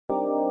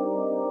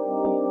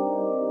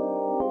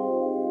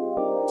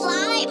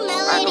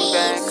Vacuum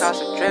bang,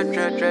 cause it drip,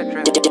 drip, drip,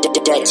 drip.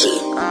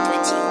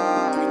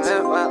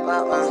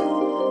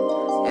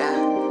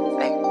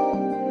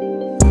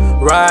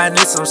 Riding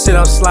in some shit,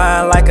 I'm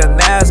sliding like a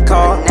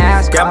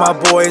NASCAR. Got my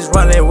boys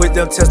running with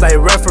them tests like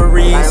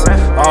referees.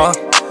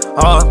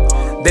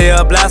 They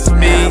a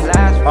blasphemy.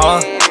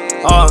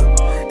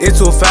 It's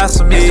too fast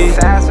for me.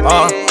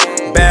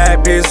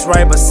 Bad bitch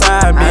right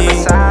beside me.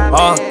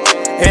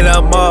 In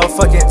a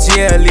motherfucking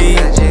GLE.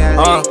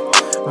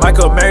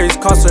 Michael Mary's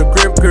cost her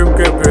grip.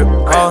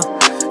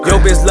 Yo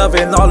bitch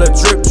loving all the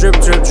drip.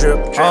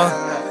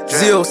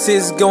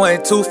 Z06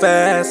 going too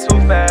fast.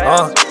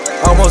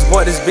 Almost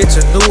bought this bitch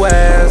a new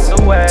ass,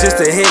 just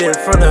to hit it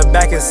from the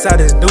back inside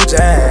his new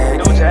Jag.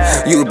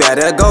 You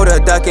better go to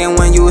ducking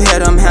when you hear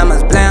them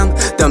hammers blam.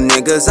 Them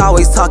niggas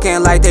always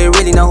talking like they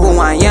really know who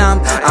I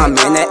am. I'm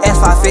in the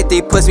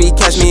F550, pussy,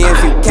 catch me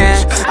if you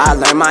can. I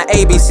learned my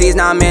ABCs,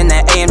 now I'm in the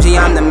AMG,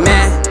 I'm the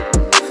man.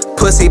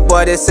 Pussy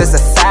boy, this is a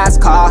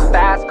fast car.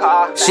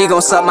 She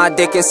gon' suck my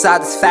dick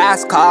inside this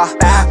fast car.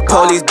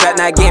 Police bet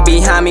not get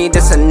behind me,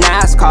 this a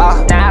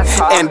NASCAR.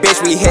 And bitch,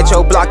 we hit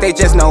your block, they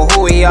just know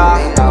who we are.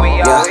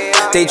 Yeah,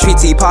 they treat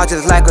T-Paw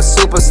just like a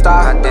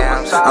superstar.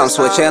 I'm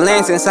switching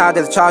lanes inside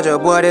the Charger,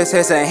 boy, this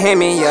is a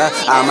Hemi, yeah.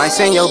 I might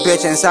send your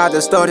bitch inside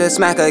the store to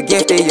smack a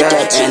gifty,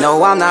 yeah. And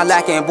no, I'm not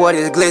lacking, boy,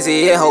 this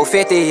glizzy, it hold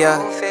 50, yeah.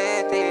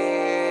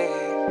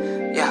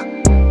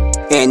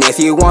 And if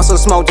you want some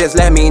smoke, just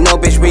let me know,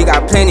 bitch, we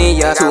got plenty,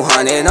 yeah.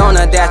 200 on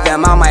the dash,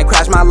 damn, I might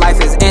crash, my life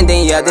is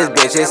ending, yeah. This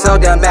bitch is so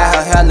damn bad,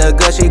 her hair look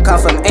good, she come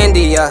from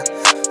India.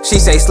 She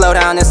say slow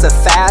down, it's a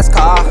fast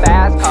car.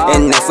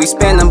 And if we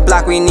spin them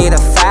block, we need a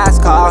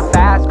fast car.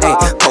 Hey,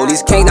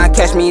 police can't not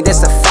catch me,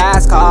 this a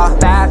fast car.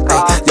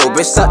 Hey, yo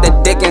bitch suck the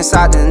dick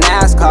inside the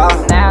NASCAR.